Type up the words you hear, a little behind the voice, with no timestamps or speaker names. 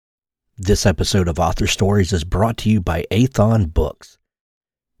This episode of Author Stories is brought to you by Athon Books.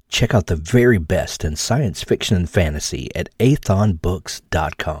 Check out the very best in science fiction and fantasy at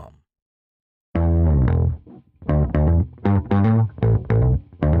athonbooks.com.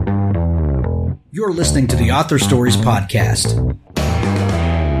 You're listening to the Author Stories podcast,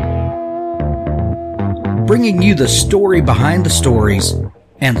 bringing you the story behind the stories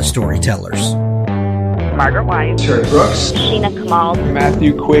and the storytellers. Margaret White, Terry Brooks, Sheena Kamal,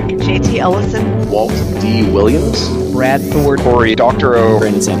 Matthew Quick, JT Ellison, Walt D. Williams, Brad Ford, Corey Doctorow,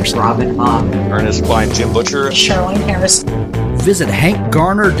 Brandon Sanderson, Robin Mott, Ernest Klein, Jim Butcher, Sherwin Harris. Visit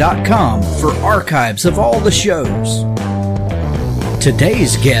hankgarner.com for archives of all the shows.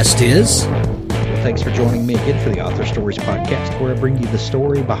 Today's guest is... Thanks for joining me again for the Author Stories podcast, where I bring you the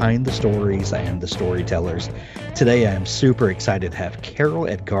story behind the stories and the storytellers. Today, I am super excited to have Carol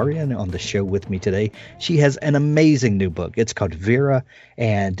Edgarian on the show with me today. She has an amazing new book. It's called Vera,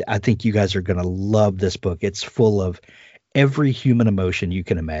 and I think you guys are going to love this book. It's full of every human emotion you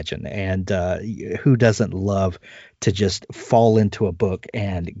can imagine, and who doesn't love to just fall into a book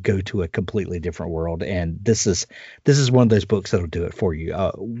and go to a completely different world? And this is one of those books that'll do it for you.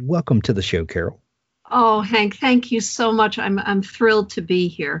 Welcome to the show, Carol. Oh, Hank, thank you so much. I'm thrilled to be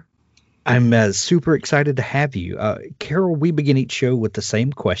here. I'm super excited to have you. Carol, we begin each show with the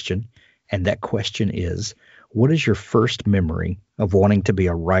same question, and that question is, what is your first memory of wanting to be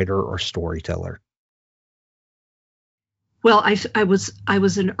a writer or storyteller? Well, I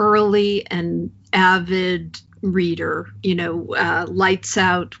was an early and avid reader, lights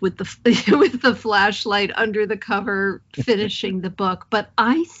out with the with the flashlight under the cover, finishing the book. But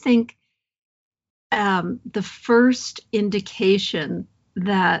I think the first indication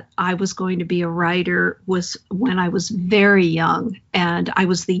that I was going to be a writer was when I was very young, and I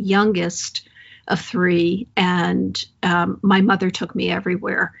was the youngest of three, and my mother took me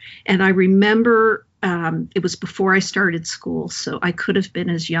everywhere. And I remember it was before I started school, so I could have been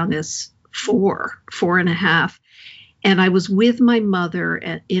as young as four and a half. And I was with my mother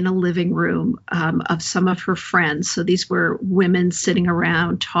in a living room of some of her friends. So these were women sitting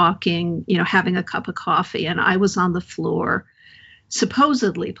around talking, having a cup of coffee. And I was on the floor,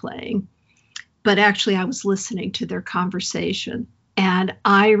 supposedly playing, but actually I was listening to their conversation. And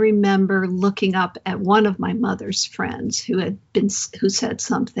I remember looking up at one of my mother's friends who said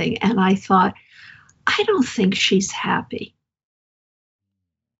something. And I thought, I don't think she's happy.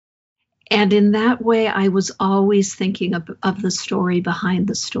 And in that way, I was always thinking of the story behind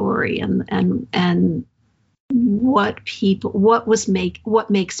the story, and what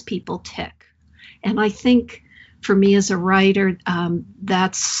makes people tick. And I think for me as a writer,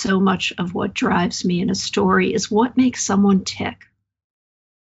 that's so much of what drives me in a story is what makes someone tick.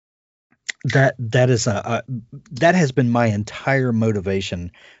 That has been my entire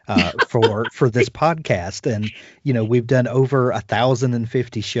motivation for this podcast, and we've done over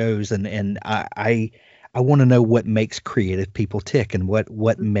 1,050 shows, and I want to know what makes creative people tick, and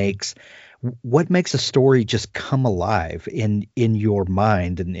what makes a story just come alive in your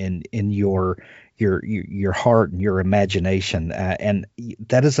mind and in your heart and your imagination, and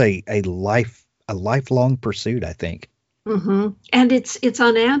that is a lifelong pursuit, I think. Mm-hmm. And it's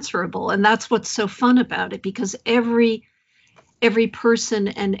unanswerable, and that's what's so fun about it, because every person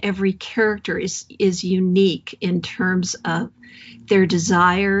and every character is unique in terms of their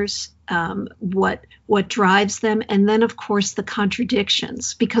desires, what drives them, and then of course the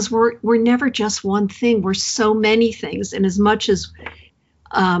contradictions, because we're never just one thing. We're so many things, and as much as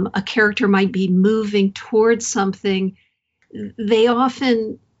a character might be moving towards something, they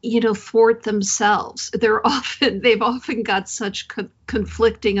often thwart themselves. They've often got such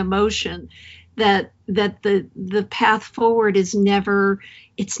conflicting emotion that the path forward is never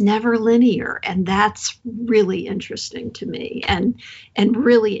linear, and that's really interesting to me, and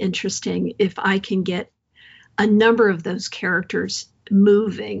really interesting if I can get a number of those characters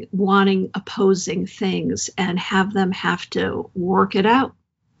moving, wanting opposing things, and have them have to work it out.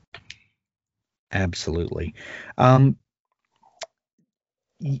 Absolutely.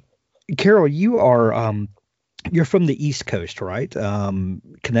 Carol, you're from the East Coast, right?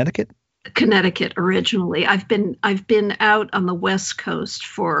 Connecticut? Connecticut originally. I've been out on the West Coast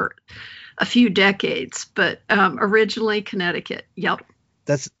for a few decades, but originally Connecticut. Yep.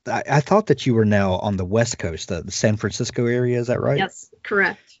 I thought that you were now on the West Coast, the San Francisco area. Is that right? Yes,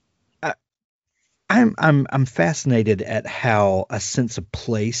 correct. I'm fascinated at how a sense of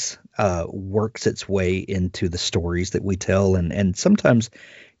place works its way into the stories that we tell, and sometimes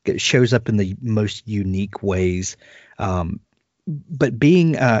it shows up in the most unique ways. but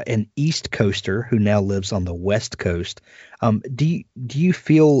being an East Coaster who now lives on the West Coast, do you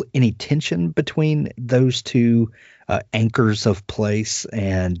feel any tension between those two anchors of place?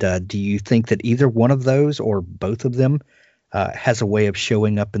 And do you think that either one of those or both of them has a way of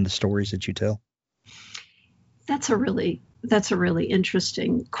showing up in the stories that you tell? That's a really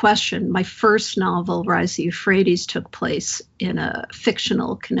interesting question. My first novel, Rise of the Euphrates, took place in a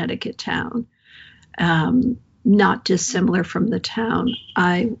fictional Connecticut town, not dissimilar from the town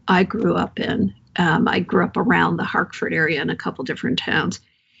I grew up in. I grew up around the Hartford area in a couple different towns.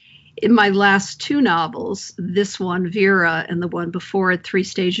 In my last two novels, this one, Vera, and the one before it, Three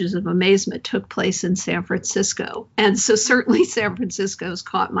Stages of Amazement, took place in San Francisco. And so certainly San Francisco's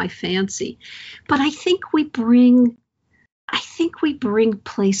caught my fancy. But I think we bring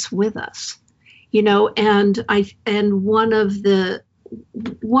place with us, and one of the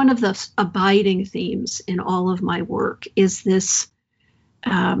abiding themes in all of my work is this,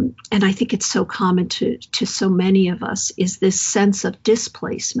 and I think it's so common to so many of us, is this sense of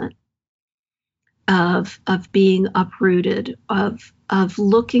displacement, of being uprooted, of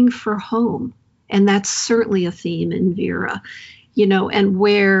looking for home. And that's certainly a theme in Vera, and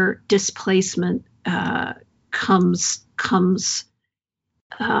where displacement comes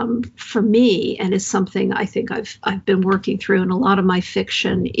for me, and is something I think I've been working through in a lot of my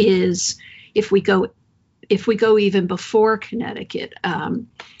fiction, is if we go even before Connecticut,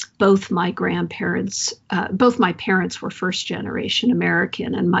 both my parents were first generation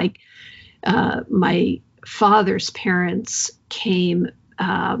American, and my father's parents came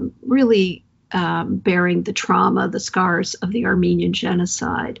really bearing the trauma, the scars of the Armenian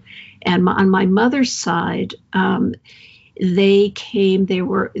genocide. And on my mother's side, they came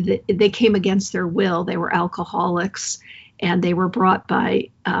against their will. They were alcoholics, and they were brought by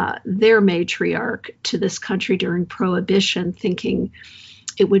their matriarch to this country during Prohibition, thinking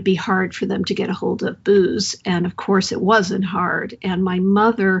it would be hard for them to get a hold of booze. And of course, it wasn't hard. And my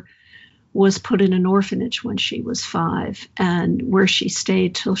mother was put in an orphanage when she was 5, and where she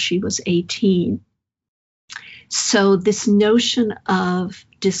stayed till she was 18. So this notion of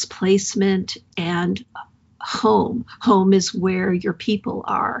displacement and home is where your people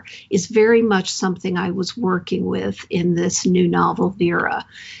are, is very much something I was working with in this new novel, Vera.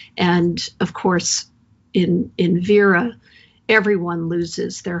 And of course, in Vera, everyone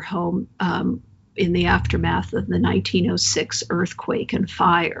loses their home in the aftermath of the 1906 earthquake and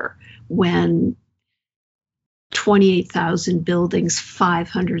fire, when 28,000 buildings,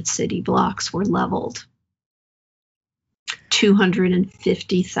 500 city blocks were leveled.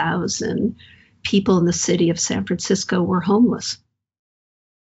 250,000 people in the city of San Francisco were homeless.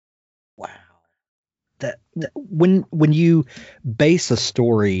 Wow. That when you base a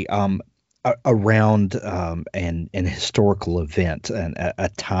story around an historical event and a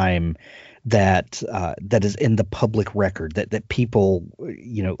time that is in the public record, that people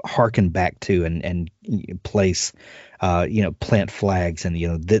hearken back to and place plant flags, and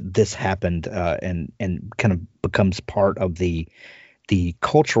this happened and kind of becomes part of the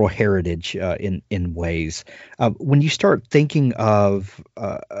cultural heritage in ways. When you start thinking of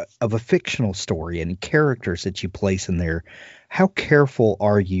a fictional story and characters that you place in there, how careful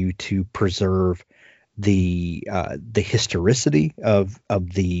are you to preserve the historicity of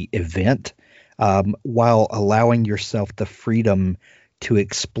the event, while allowing yourself the freedom to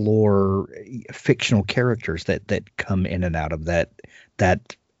explore fictional characters that come in and out of that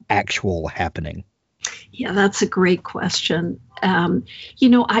actual happening? Yeah, that's a great question.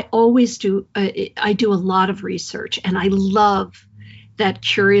 I always do. I do a lot of research, and I love that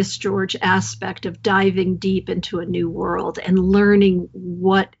Curious George aspect of diving deep into a new world and learning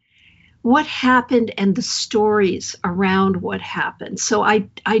what happened and the stories around what happened. So I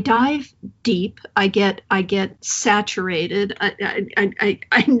dive deep. I get saturated.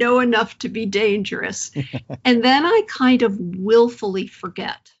 I know enough to be dangerous, and then I kind of willfully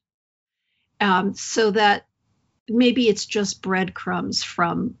forget. So that maybe it's just breadcrumbs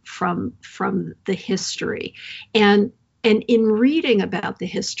from the history, and in reading about the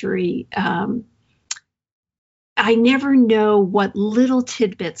history, I never know what little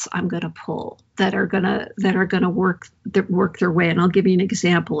tidbits I'm going to pull that are going to work their way. And I'll give you an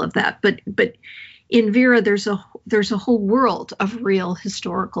example of that. But in Vera, there's a whole world of real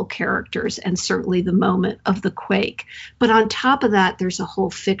historical characters, and certainly the moment of the quake. But on top of that, there's a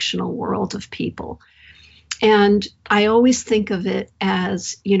whole fictional world of people. And I always think of it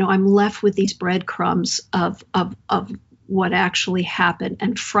as, I'm left with these breadcrumbs of what actually happened,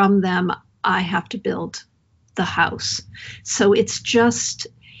 and from them I have to build the house. So it's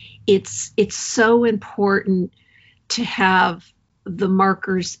so important to have the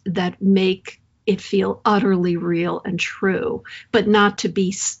markers that make it feel utterly real and true, but not to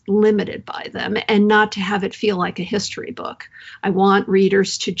be limited by them and not to have it feel like a history book. I want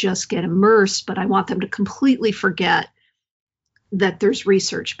readers to just get immersed, but I want them to completely forget that there's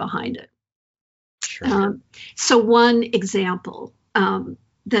research behind it. Sure. So one example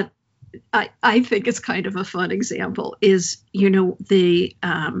that I think is kind of a fun example is, the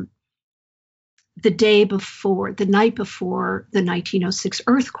night before the 1906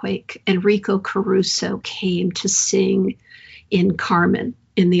 earthquake, Enrico Caruso came to sing in Carmen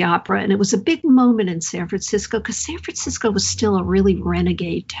in the opera. And it was a big moment in San Francisco because San Francisco was still a really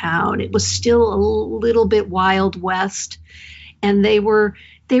renegade town. It was still a little bit Wild West. And they were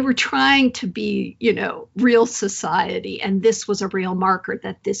trying to be, real society. And this was a real marker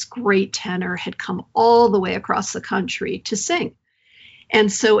that this great tenor had come all the way across the country to sing. And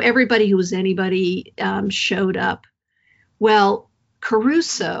so everybody who was anybody showed up. Well,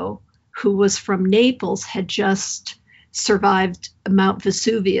 Caruso, who was from Naples, had just survived Mount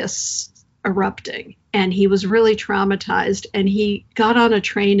Vesuvius erupting. And he was really traumatized. And he got on a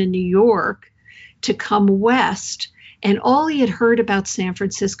train in New York to come west. And all he had heard about San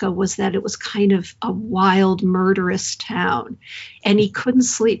Francisco was that it was kind of a wild, murderous town. And he couldn't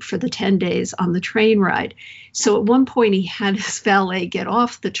sleep for the 10 days on the train ride. So at one point, he had his valet get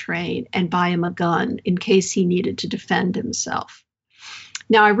off the train and buy him a gun in case he needed to defend himself.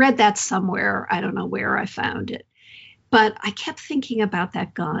 Now, I read that somewhere. I don't know where I found it. But I kept thinking about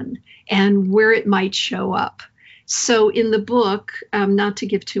that gun and where it might show up. So in the book, not to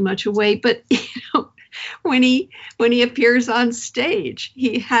give too much away, but, when he appears on stage,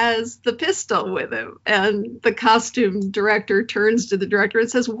 he has the pistol with him, and the costume director turns to the director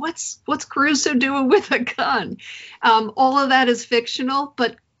and says, "What's Caruso doing with a gun?" All of that is fictional,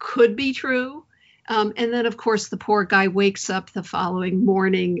 but could be true. And then, of course, the poor guy wakes up the following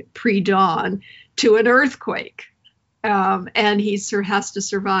morning, pre-dawn, to an earthquake, and he has to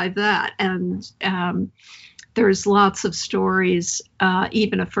survive that. And there's lots of stories,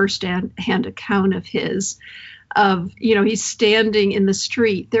 even a first-hand account of his, he's standing in the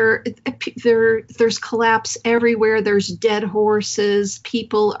street. There's collapse everywhere. There's dead horses.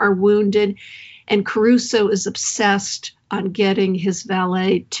 People are wounded. And Caruso is obsessed on getting his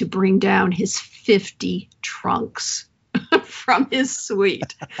valet to bring down his 50 trunks from his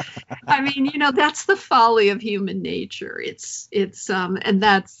suite. I mean, that's the folly of human nature. And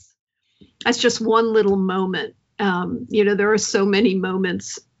that's just one little moment. There are so many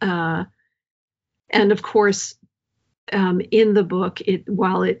moments. And of course, in the book,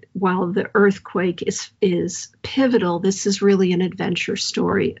 while the earthquake is pivotal, this is really an adventure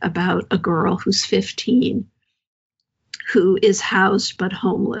story about a girl who's 15, who is housed but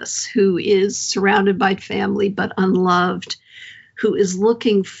homeless, who is surrounded by family but unloved, who is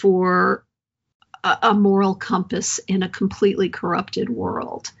looking for a moral compass in a completely corrupted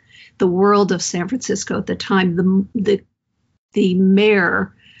world. The world of San Francisco at the time, the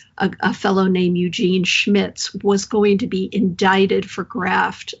mayor, a fellow named Eugene Schmitz, was going to be indicted for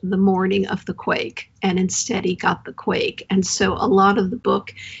graft the morning of the quake, and instead he got the quake. And so a lot of the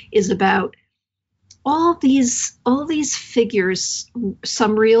book is about all these figures,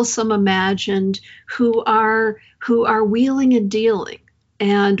 some real, some imagined, who are wheeling and dealing,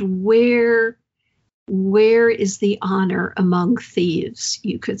 and where is the honor among thieves,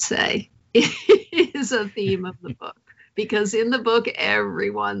 you could say, is a theme of the book. Because in the book,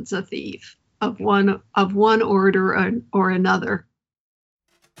 everyone's a thief of one order or another.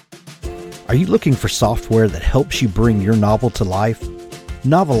 Are you looking for software that helps you bring your novel to life?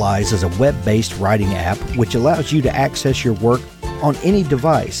 Novelize is a web-based writing app which allows you to access your work on any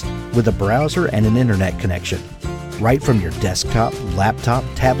device with a browser and an internet connection, right from your desktop, laptop,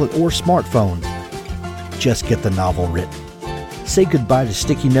 tablet, or smartphone. Just get the novel written. Say goodbye to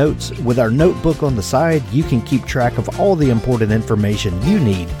sticky notes. With our notebook on the side, you can keep track of all the important information you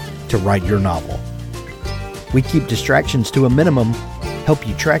need to write your novel. We keep distractions to a minimum, help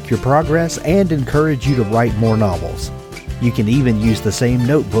you track your progress, and encourage you to write more novels. You can even use the same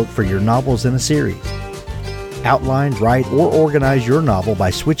notebook for your novels in a series. Outline, write, or organize your novel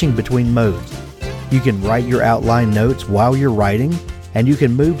by switching between modes. You can write your outline notes while you're writing, and you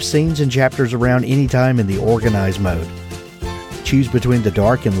can move scenes and chapters around anytime in the organize mode. Choose between the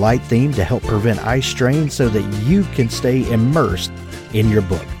dark and light theme to help prevent eye strain so that you can stay immersed in your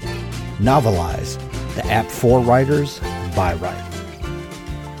book. Novelize, the app for writers by writers.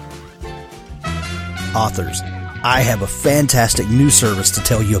 Authors, I have a fantastic new service to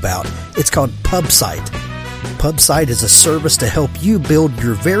tell you about. It's called PubSite. PubSite is a service to help you build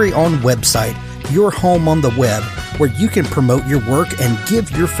your very own website your home on the web where you can promote your work and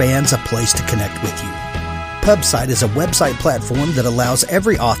give your fans a place to connect with you. Pubsite is a website platform that allows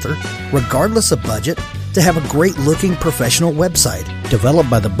every author, regardless of budget, to have a great-looking professional website. Developed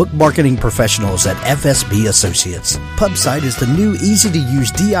by the book marketing professionals at FSB Associates, Pubsite is the new,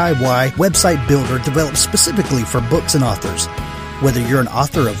 easy-to-use DIY website builder developed specifically for books and authors. Whether you're an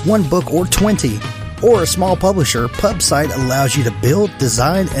author of one book or 20, or a small publisher, Pubsite allows you to build,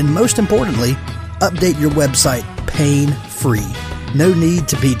 design, and most importantly, update your website pain-free. No need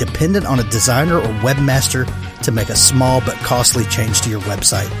to be dependent on a designer or webmaster to make a small but costly change to your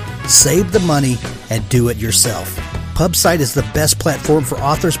website. Save the money and do it yourself. Pubsite is the best platform for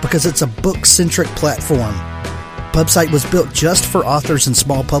authors because it's a book-centric platform. Pubsite was built just for authors and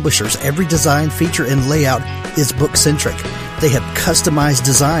small publishers. Every design, feature, and layout is book-centric. They have customized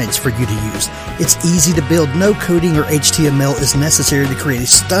designs for you to use. It's easy to build. No coding or HTML is necessary to create a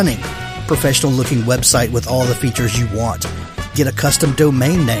stunning, professional-looking website with all the features you want. Get a custom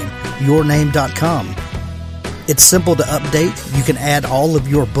domain name, yourname.com. It's simple to update. You can add all of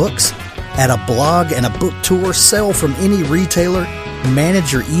your books, add a blog and a book tour, sell from any retailer,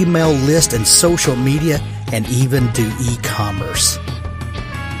 manage your email list and social media, and even do e-commerce.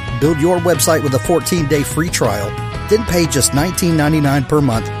 Build your website with a 14-day free trial, then pay just $19.99 per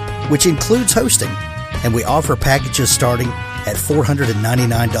month, which includes hosting, and we offer packages starting at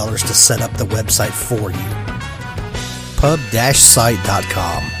 $499 to set up the website for you.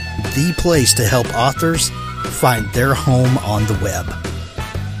 Pub-site.com, the place to help authors find their home on the web.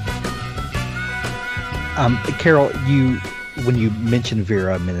 Carol, when you mentioned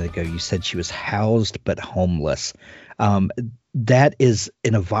Vera a minute ago, you said she was housed but homeless. That is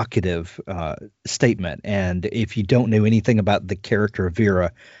an evocative statement, and if you don't know anything about the character of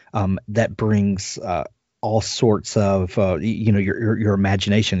Vera, that brings all sorts of your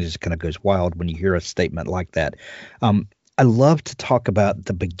imagination just kind of goes wild when you hear a statement like that. I love to talk about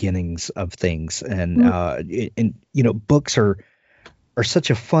the beginnings of things, and books are such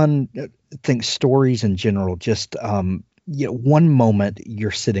a fun thing. Stories in general, just one moment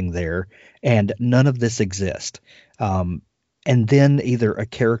you're sitting there and none of this exists. And then either a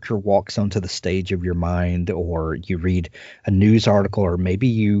character walks onto the stage of your mind, or you read a news article, or maybe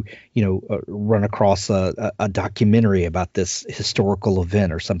you run across a documentary about this historical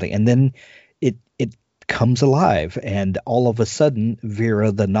event or something, and then it comes alive, and all of a sudden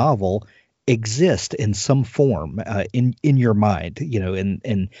Vera the novel exists in some form in your mind,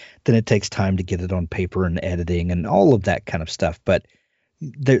 and then it takes time to get it on paper and editing and all of that kind of stuff. But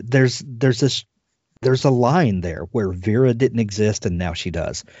there's a line there where Vera didn't exist and now she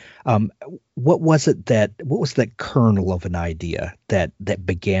does. What was that kernel of an idea that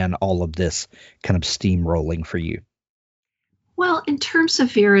began all of this kind of steamrolling for you? Well, in terms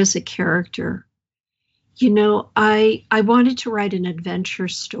of Vera as a character, I wanted to write an adventure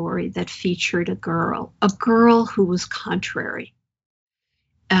story that featured a girl who was contrary.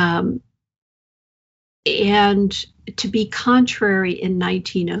 And to be contrary in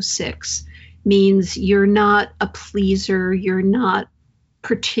 1906 means you're not a pleaser, you're not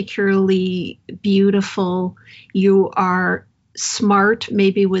particularly beautiful, you are smart,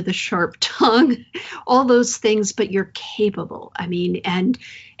 maybe with a sharp tongue, all those things, but you're capable. I mean, and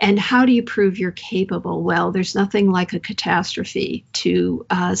how do you prove you're capable? Well, there's nothing like a catastrophe to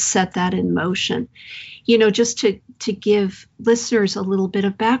set that in motion. Just to give listeners a little bit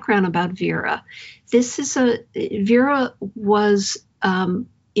of background about Vera. Vera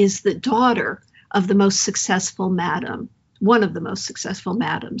is the daughter of the most successful madam, one of the most successful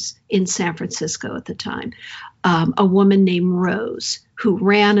madams in San Francisco at the time, a woman named Rose, who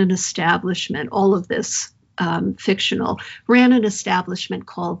ran an establishment, all of this fictional, ran an establishment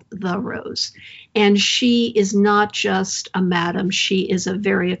called The Rose. And she is not just a madam, she is a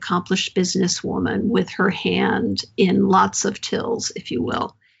very accomplished businesswoman with her hand in lots of tills, if you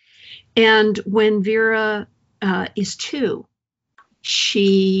will. And when Vera is 2,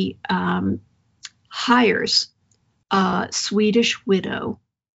 she hires a Swedish widow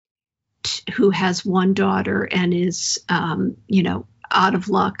who has one daughter and is, out of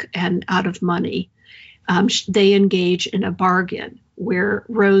luck and out of money. They engage in a bargain where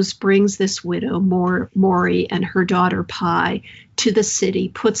Rose brings this widow, Maury, and her daughter Pie to the city,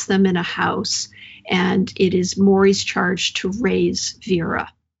 puts them in a house, and it is Maury's charge to raise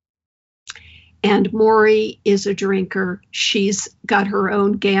Vera. And Maury is a drinker. She's got her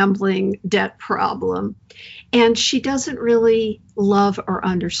own gambling debt problem. And she doesn't really love or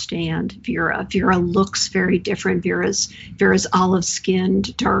understand Vera. Vera looks very different. Vera's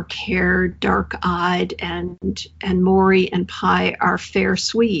olive-skinned, dark-haired, dark-eyed, and Maury and Pie are fair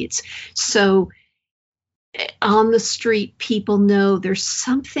Swedes. So on the street, people know there's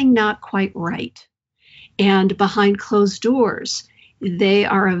something not quite right. And behind closed doors, they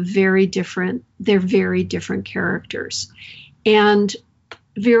are very different characters. And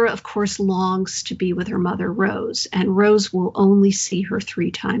Vera, of course, longs to be with her mother, Rose, and Rose will only see her 3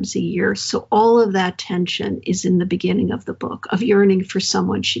 times a year. So all of that tension is in the beginning of the book, of yearning for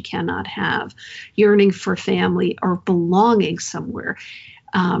someone she cannot have, yearning for family or belonging somewhere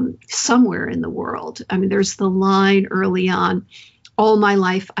in the world. I mean, there's the line early on, all my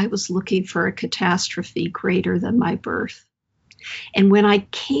life I was looking for a catastrophe greater than my birth. And when I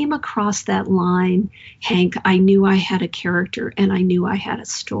came across that line, Hank, I knew I had a character and I knew I had a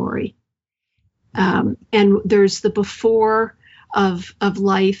story. And there's the before of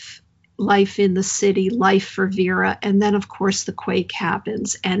life in the city, life for Vera. And then, of course, the quake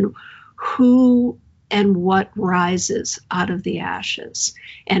happens and who and what rises out of the ashes,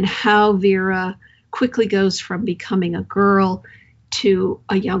 and how Vera quickly goes from becoming a girl to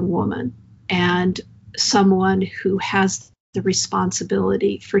a young woman and someone who has the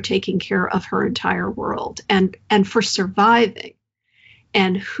responsibility for taking care of her entire world and for surviving,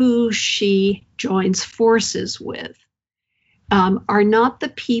 and who she joins forces with are not the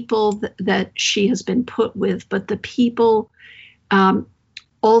people that she has been put with, but the people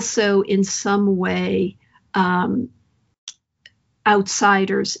also in some way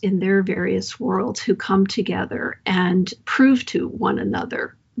outsiders in their various worlds who come together and prove to one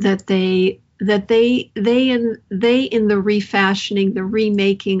another that they in the refashioning, the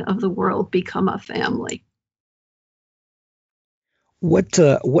remaking of the world, become a family.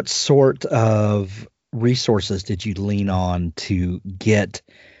 What sort of resources did you lean on to get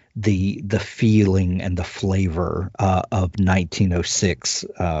the feeling and the flavor of 1906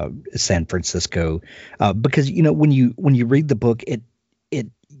 San Francisco? Because when you read the book,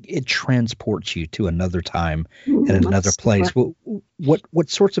 it transports you to another time and another place. What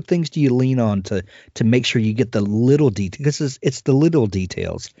sorts of things do you lean on to make sure you get the little details? Because it's the little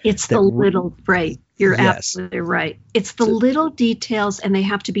details. It's the little, right. You're absolutely right. It's the little details, and they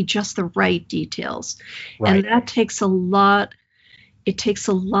have to be just the right details. Right. And that takes a lot. It takes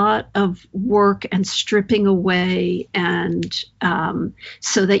a lot of work and stripping away, and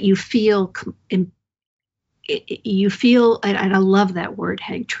so that you feel and I love that word,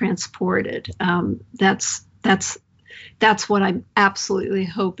 Hank, transported. That's what I'm absolutely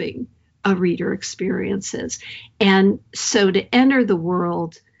hoping a reader experiences. And so to enter the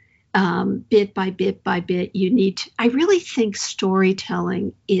world bit by bit by bit, I really think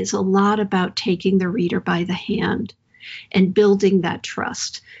storytelling is a lot about taking the reader by the hand and building that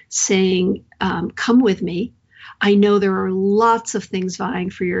trust, saying, come with me. I know there are lots of things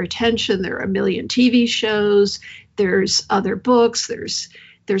vying for your attention. There are a million TV shows. There's other books. There's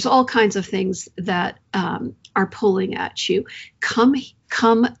all kinds of things that are pulling at you. Come,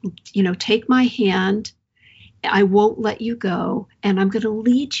 take my hand. I won't let you go. And I'm going to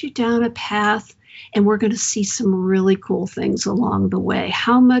lead you down a path, and we're going to see some really cool things along the way.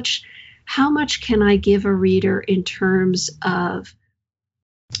 How much can I give a reader in terms of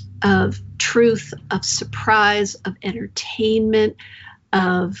truth, of surprise, of entertainment,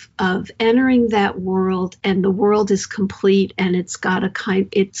 of entering that world, and the world is complete, and it's got a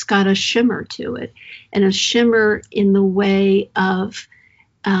shimmer to it, and a shimmer in the way of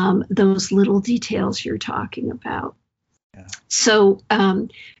those little details you're talking about. Yeah. So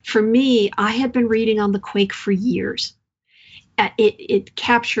for me, I had been reading on the quake for years. It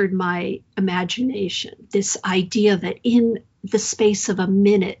captured my imagination, this idea that in the space of a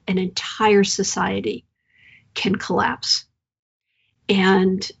minute, an entire society can collapse.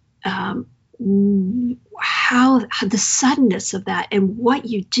 And how the suddenness of that and what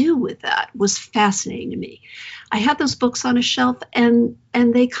you do with that was fascinating to me. I had those books on a shelf, and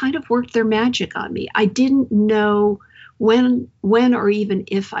they kind of worked their magic on me. I didn't know when or even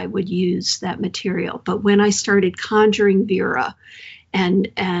if I would use that material. But when I started conjuring Vera and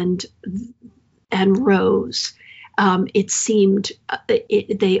Rose, it seemed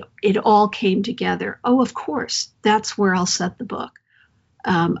it all came together. Oh, of course, that's where I'll set the book.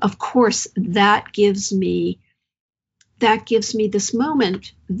 Of course, that gives me this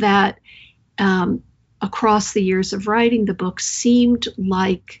moment that across the years of writing the book seemed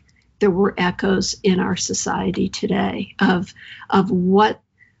like there were echoes in our society today of what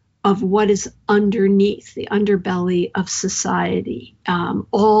is underneath the underbelly of society,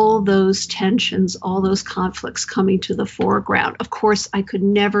 all those tensions, all those conflicts coming to the foreground. Of course, I could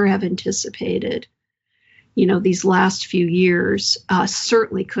never have anticipated these last few years.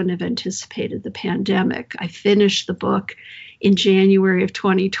 Certainly couldn't have anticipated the pandemic. I finished the book in January of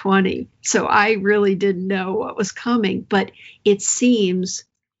 2020, so I really didn't know what was coming. But it seems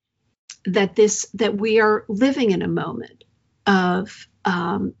that we are living in a moment of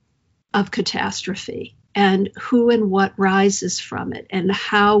catastrophe, and who and what rises from it, and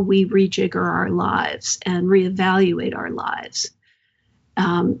how we rejigger our lives and reevaluate our lives.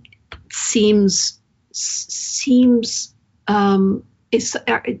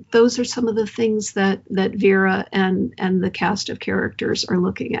 Those are some of the things that Vera and the cast of characters are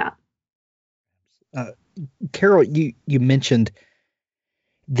looking at. Carol, you mentioned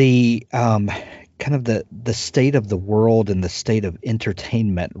the kind of the state of the world and the state of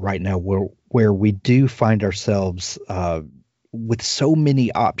entertainment right now, where we do find ourselves with so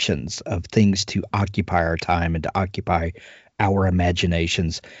many options of things to occupy our time and to occupy our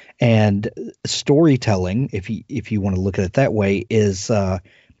imaginations. And storytelling, if you want to look at it that way, is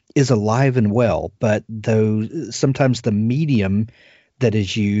alive and well. But though sometimes the medium that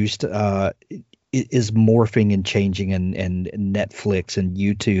is used is morphing and changing, and Netflix and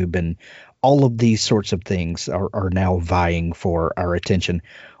YouTube and all of these sorts of things are now vying for our attention.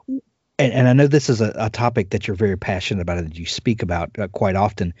 And I know this is a topic that you're very passionate about and that you speak about quite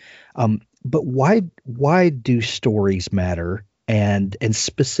often. But why do stories matter? And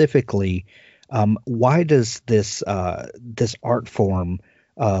specifically, why does this art form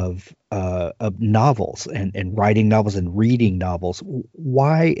of novels and writing novels and reading novels,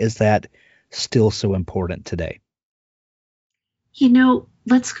 why is that still so important today?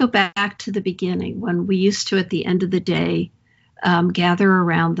 Let's go back to the beginning, when we used to, at the end of the day, gather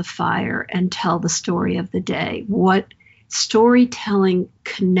around the fire and tell the story of the day. What storytelling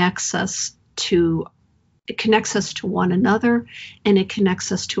connects us to one another, and it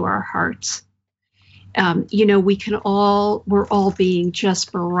connects us to our hearts. We're all being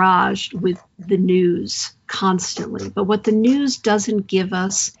just barraged with the news constantly, but what the news doesn't give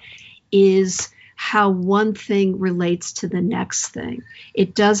us is how one thing relates to the next thing.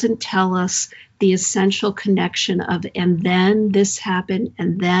 It doesn't tell us the essential connection of, and then this happened,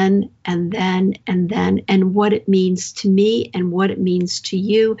 and then, and what it means to me, and what it means to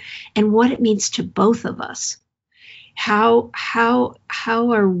you, and what it means to both of us. How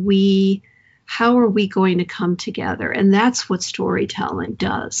are we going to come together? And that's what storytelling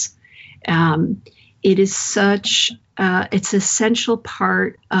does. It is such it's an essential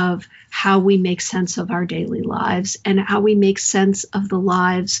part of how we make sense of our daily lives, and how we make sense of the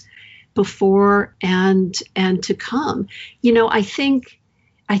lives before and to come. I think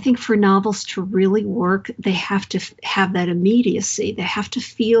for novels to really work, they have to have that immediacy. They have to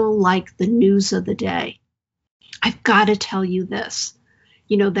feel like the news of the day. I've got to tell you this.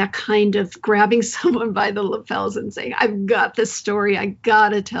 That kind of grabbing someone by the lapels and saying, I've got this story, I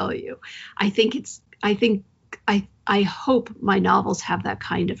gotta tell you. I hope my novels have that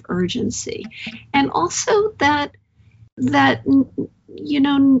kind of urgency. And also that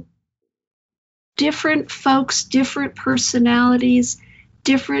different folks, different personalities,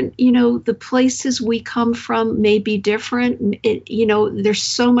 different, the places we come from may be different. There's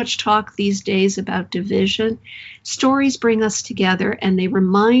so much talk these days about division. Stories bring us together, and they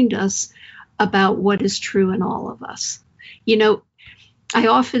remind us about what is true in all of us. I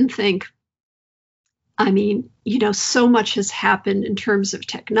often think, so much has happened in terms of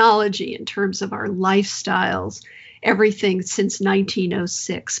technology, in terms of our lifestyles, everything since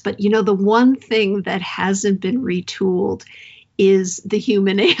 1906. But, the one thing that hasn't been retooled is the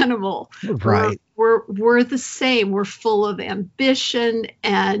human animal. Right. We're the same. We're full of ambition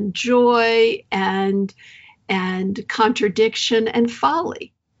and joy and contradiction and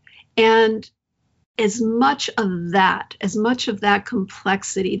folly. And as much of that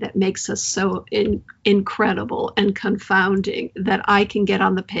complexity that makes us so incredible and confounding that I can get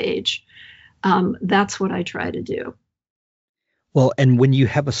on the page, that's what I try to do. Well, and when you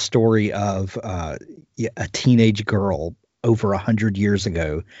have a story of a teenage girl over 100 years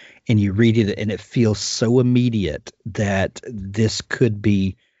ago, and you read it and it feels so immediate that this could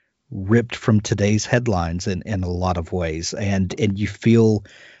be ripped from today's headlines in a lot of ways, and you feel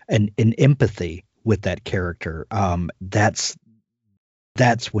an empathy with that character, that's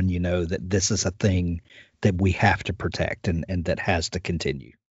when you know that this is a thing that we have to protect and that has to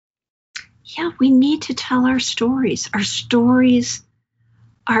continue. Yeah, we need to tell our stories. Our stories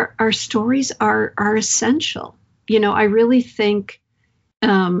are essential. I really think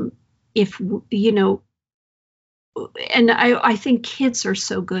and I think kids are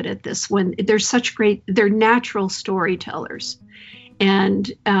so good at this, when they're natural storytellers.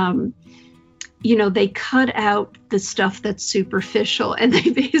 And they cut out the stuff that's superficial, and they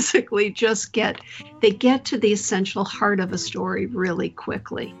basically just get to the essential heart of a story really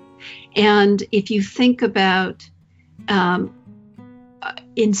quickly. And if you think about,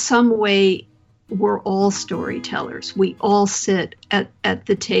 in some way, we're all storytellers. We all sit at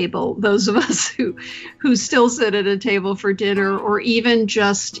the table. Those of us who still sit at a table for dinner, or even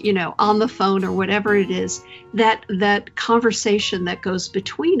just, on the phone or whatever it is, that conversation that goes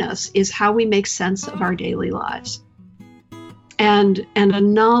between us is how we make sense of our daily lives. And a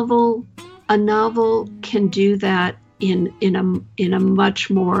novel can do that in a much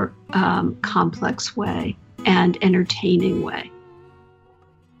more complex way and entertaining way.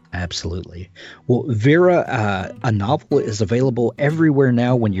 Absolutely. Well, Vera, a novel is available everywhere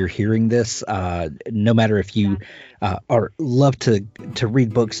now when you're hearing this. No matter if you love to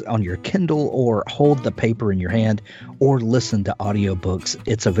read books on your Kindle or hold the paper in your hand or listen to audiobooks,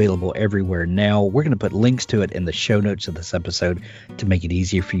 it's available everywhere now. We're going to put links to it in the show notes of this episode to make it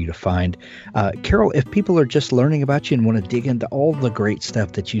easier for you to find. Carol, if people are just learning about you and want to dig into all the great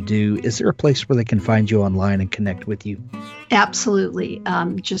stuff that you do, is there a place where they can find you online and connect with you? Absolutely.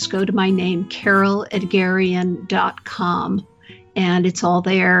 Just go to my name, caroledgarian.com, and it's all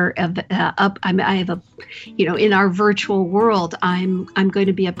there up. I have a, in our virtual world, I'm going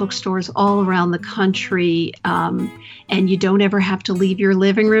to be at bookstores all around the country, and you don't ever have to leave your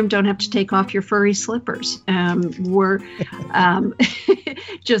living room. Don't have to take off your furry slippers. We're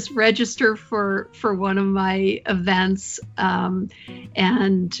just register for one of my events, and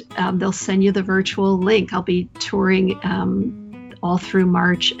they'll send you the virtual link. I'll be touring all through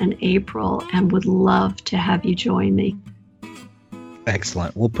March and April, and would love to have you join me.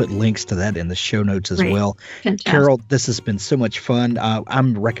 Excellent. We'll put links to that in the show notes as Great. well. Fantastic. Carol, this has been so much fun.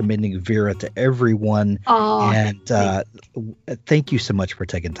 I'm recommending Vera to everyone. Thank you so much for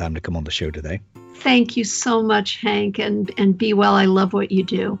taking time to come on the show today. Thank you so much, Hank, and be well. I love what you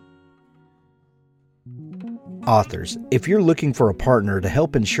do. Authors, if you're looking for a partner to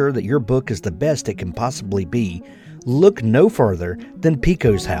help ensure that your book is the best it can possibly be, look no further than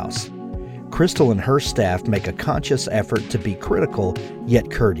Pico's House. Crystal and her staff make a conscious effort to be critical yet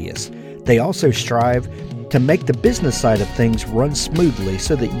courteous. They also strive to make the business side of things run smoothly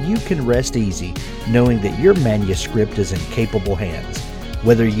so that you can rest easy knowing that your manuscript is in capable hands.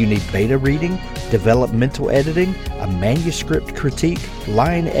 Whether you need beta reading, developmental editing, a manuscript critique,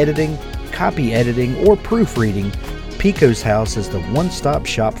 line editing, copy editing, or proofreading, Pico's House is the one-stop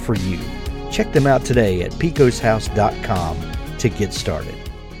shop for you. Check them out today at picoshouse.com to get started.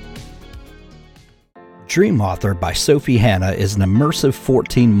 Dream Author by Sophie Hannah is an immersive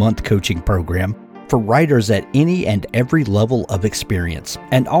 14-month coaching program for writers at any and every level of experience,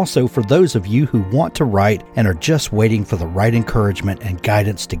 and also for those of you who want to write and are just waiting for the right encouragement and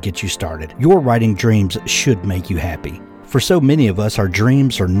guidance to get you started. Your writing dreams should make you happy. For so many of us, our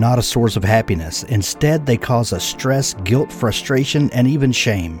dreams are not a source of happiness. Instead, they cause us stress, guilt, frustration, and even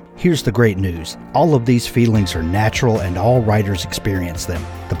shame. Here's the great news. All of these feelings are natural and all writers experience them.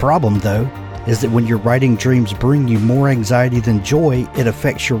 The problem, though, is that when your writing dreams bring you more anxiety than joy, it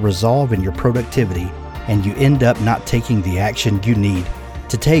affects your resolve and your productivity, and you end up not taking the action you need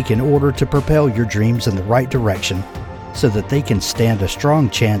to take in order to propel your dreams in the right direction so that they can stand a strong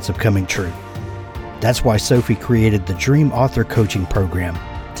chance of coming true. That's why Sophie created the Dream Author Coaching Program,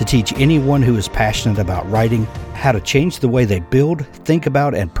 to teach anyone who is passionate about writing how to change the way they build, think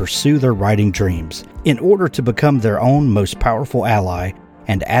about, and pursue their writing dreams in order to become their own most powerful ally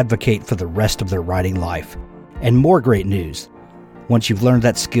and advocate for the rest of their writing life. And more great news. Once you've learned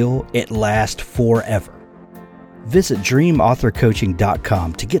that skill, it lasts forever. Visit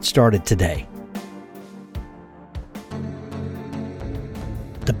dreamauthorcoaching.com to get started today.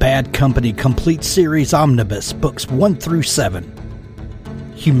 The Bad Company Complete Series Omnibus, Books 1 through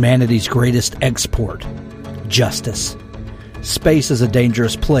 7. Humanity's Greatest Export. Justice. Space is a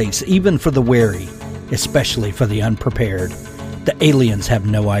dangerous place, even for the wary, especially for the unprepared. The aliens have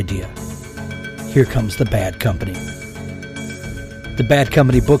no idea. Here comes the Bad Company. The Bad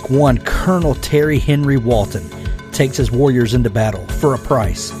Company Book 1, Colonel Terry Henry Walton takes his warriors into battle for a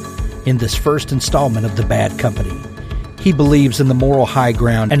price in this first installment of The Bad Company. He believes in the moral high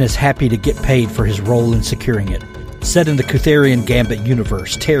ground and is happy to get paid for his role in securing it. Set in the Kutherian Gambit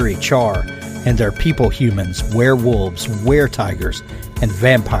universe, Terry, Char, and their people humans, werewolves, were-tigers, and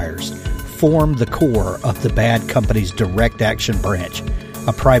vampires form the core of the Bad Company's direct action branch,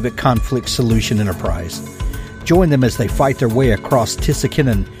 a private conflict solution enterprise. Join them as they fight their way across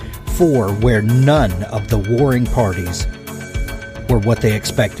Tissakinnon 4, where none of the warring parties were what they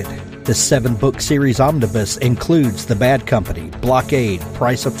expected. This 7-book series omnibus includes The Bad Company, Blockade,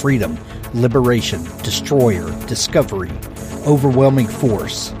 Price of Freedom, liberation, destroyer, discovery, overwhelming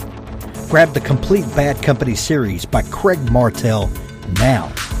force. Grab the complete Bad Company series by Craig Martell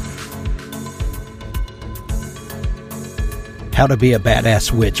now. How to Be a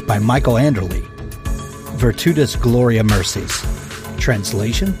Badass Witch by Michael Anderle. Virtutus Gloria Mercies.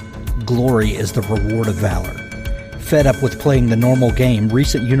 Translation: Glory is the reward of valor. Fed up with playing the normal game,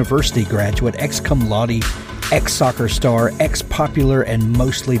 recent university graduate, ex-cum laude, ex-soccer star, ex-popular and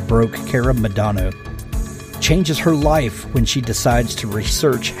mostly broke Cara Madano changes her life when she decides to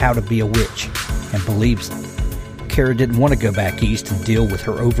research how to be a witch, and believes it. Cara didn't want to go back east and deal with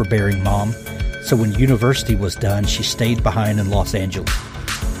her overbearing mom, so when university was done, she stayed behind in Los Angeles.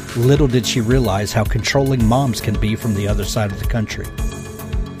 Little did she realize how controlling moms can be from the other side of the country.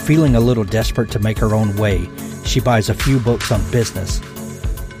 Feeling a little desperate to make her own way, she buys a few books on business,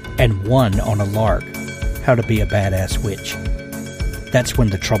 and one on a lark, How to Be a Badass Witch. That's when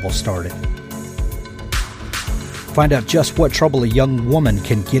the trouble started. Find out just what trouble a young woman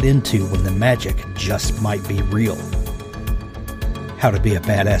can get into when the magic just might be real. How to Be a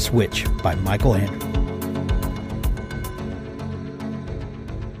Badass Witch by Michael Anderle.